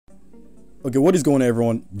Okay, what is going on,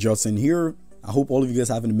 everyone? Justin here. I hope all of you guys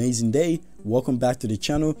have an amazing day. Welcome back to the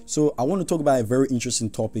channel. So I want to talk about a very interesting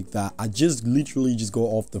topic that I literally just got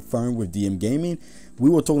off the phone with DM Gaming. We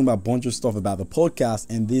were talking about a bunch of stuff about the podcast,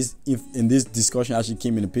 and this discussion actually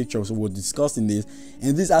came in the picture. So we're discussing this,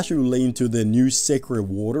 and this actually relating to the new Sacred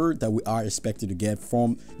Water that we are expected to get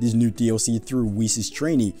from this new DLC through Whis'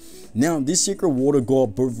 training. Now, this Sacred Water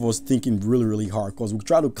got both of us thinking really hard, because we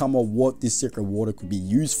try to come up what this Sacred Water could be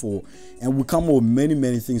used for, and we come up with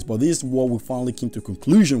many things, but this is what we finally came to a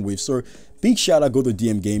conclusion with. So big shout out go to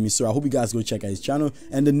DM Gaming. So I hope you guys go check out his channel,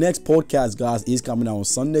 and the next podcast, guys, is coming out on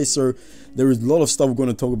Sunday. So there is a lot of stuff we're going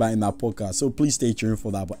to talk about in that podcast, so please stay tuned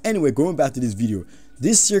for that. But anyway, going back to this video,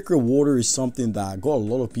 this Sacred Water is something that got a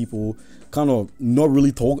lot of people kind of not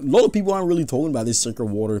really talking. A lot of people aren't really talking about this Sacred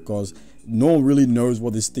Water because no one really knows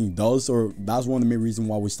what this thing does. So that's one of the main reasons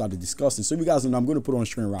why we started discussing. So if you guys know, I'm going to put it on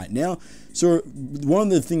screen right now. So one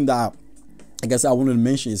of the things that I guess I wanted to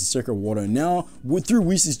mention is the Sacred Water. Now, through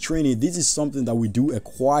Whis' training, this is something that we do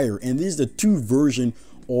acquire, and this is the two version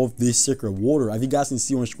of this Sacred Water. If you guys can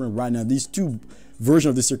see on screen right now, these two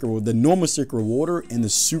versions of the Sacred Water, the normal Sacred Water and the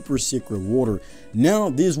Super Sacred Water.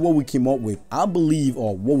 Now, this is what we came up with. I believe,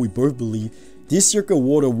 or what we both believe, this Sacred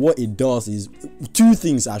Water, what it does is two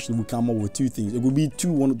things. Actually, we come up with two things. It will be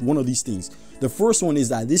one of these things. The first one is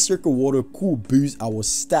that this Sacred Water could boost our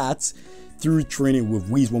stats through training with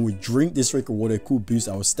Whis. When we drink this Sacred Water, it could boost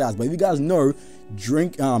our stats. But if you guys know,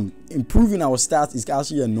 improving our stats is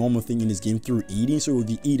actually a normal thing in this game through eating. So if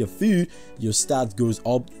you eat a food, your stats goes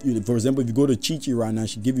up. For example, if you go to Chi right now,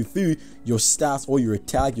 she give you food, your stats, or your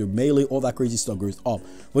attack, your melee, all that crazy stuff goes up.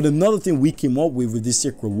 But another thing we came up with this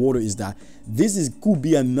Sacred Water is that this could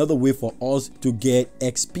be another way for us to get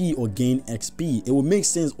XP or gain XP. It would make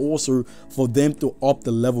sense also for them to up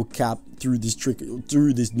the level cap through this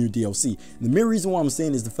new DLC. The main reason why I'm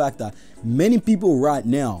saying is the fact that many people right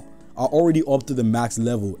now are already up to the max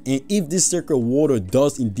level, and if this Sacred Water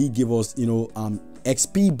does indeed give us,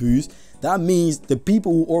 XP boost, that means the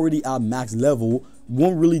people who already are max level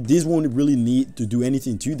won't really need to do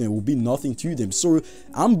anything to them. It will be nothing to them. So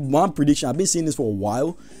my prediction, I've been saying this for a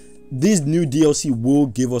while, this new DLC will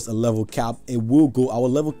give us a level cap. Our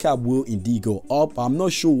level cap will indeed go up. I'm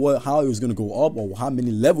not sure how it was going to go up or how many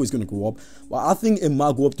levels it's going to go up, but I think it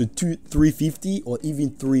might go up to 350 or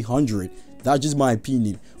even 300. That's just my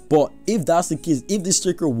opinion. But if that's the case, if this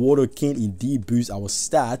Sacred Water can indeed boost our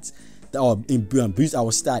stats, boost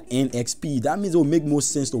our stat and XP, that means it will make more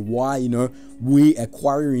sense to why we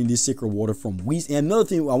acquiring this Sacred Water from Whis. And another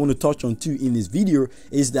thing I want to touch on too in this video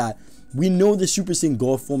is that we know the Super Saiyan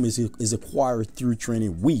God form is acquired through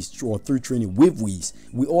training Whis, or through training with Whis.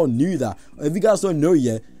 We all knew that. If you guys don't know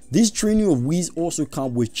yet, this training of Whis also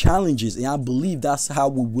comes with challenges, and I believe that's how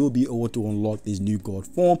we will be able to unlock this new God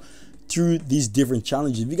form, through these different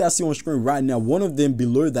challenges. If you guys see on screen right now, one of them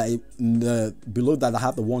below that I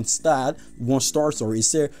have the one star, it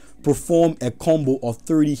said perform a combo of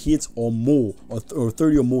 30 hits or more, or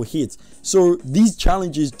 30 or more hits. So these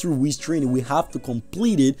challenges through Whis training, we have to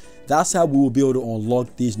complete it. That's how we will be able to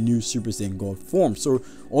unlock this new Super Saiyan God form. So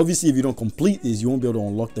obviously, if you don't complete this, you won't be able to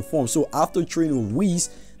unlock the form. So after training with Whis,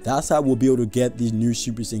 that's how we'll be able to get this new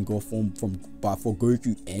Super Saiyan God form for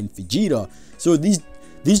Goku and Vegeta. So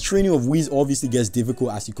this training of Whis obviously gets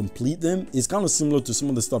difficult as you complete them. It's kind of similar to some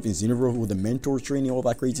of the stuff in Xenoverse with the mentor training, all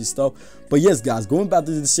that crazy stuff. But yes, guys, going back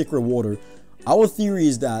to the Sacred Water, our theory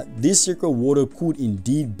is that this Sacred Water could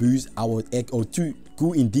indeed boost our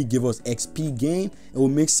could indeed give us XP gain. It will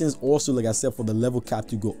make sense also, like I said, for the level cap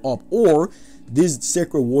to go up. Or this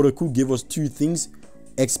Sacred Water could give us two things: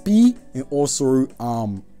 XP and also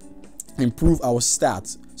improve our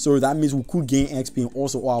stats. So that means we could gain XP and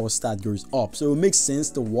also our stat goes up. So it makes sense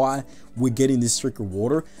to why we're getting this Sacred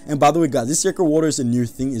Water. And by the way, guys, this Sacred Water is a new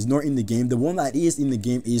thing. It's not in the game. The one that is in the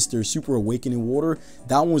game is the Super Awakening Water.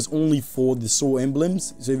 That one's only for the Soul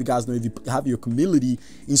Emblems. So if you guys know, if you have your community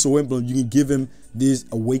in Soul Emblem, you can give him this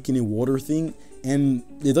Awakening Water thing, and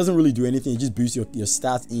it doesn't really do anything. It just boosts your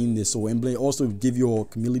stats in the Soul Emblem. It also give your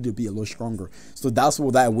community to be a lot stronger. So that's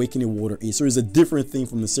what that Awakening Water is. So it's a different thing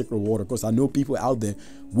from the Sacred Water, because I know people out there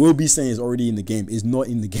will be saying it's already in the game. It's not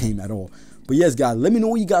in the game at all. But yes, guys, let me know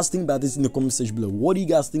what you guys think about this in the comment section below. What do you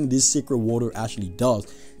guys think this Sacred Water actually does?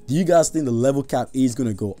 Do you guys think the level cap is going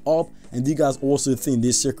to go up? And do you guys also think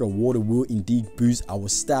this Sacred Water will indeed boost our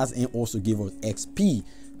stats and also give us XP?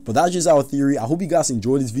 But that's just our theory. I hope you guys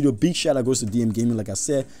enjoyed this video. Big shout out goes to DM Gaming. Like I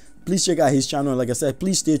said, please check out his channel. And like I said,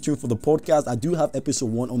 please stay tuned for the podcast. I do have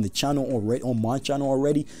episode 1 on the channel already, on my channel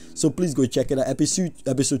already. So please go check it out.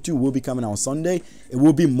 Episode 2 will be coming out Sunday. It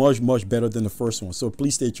will be much better than the first one. So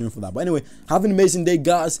please stay tuned for that. But anyway, have an amazing day,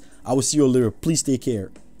 guys. I will see you later. Please take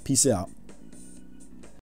care. Peace out.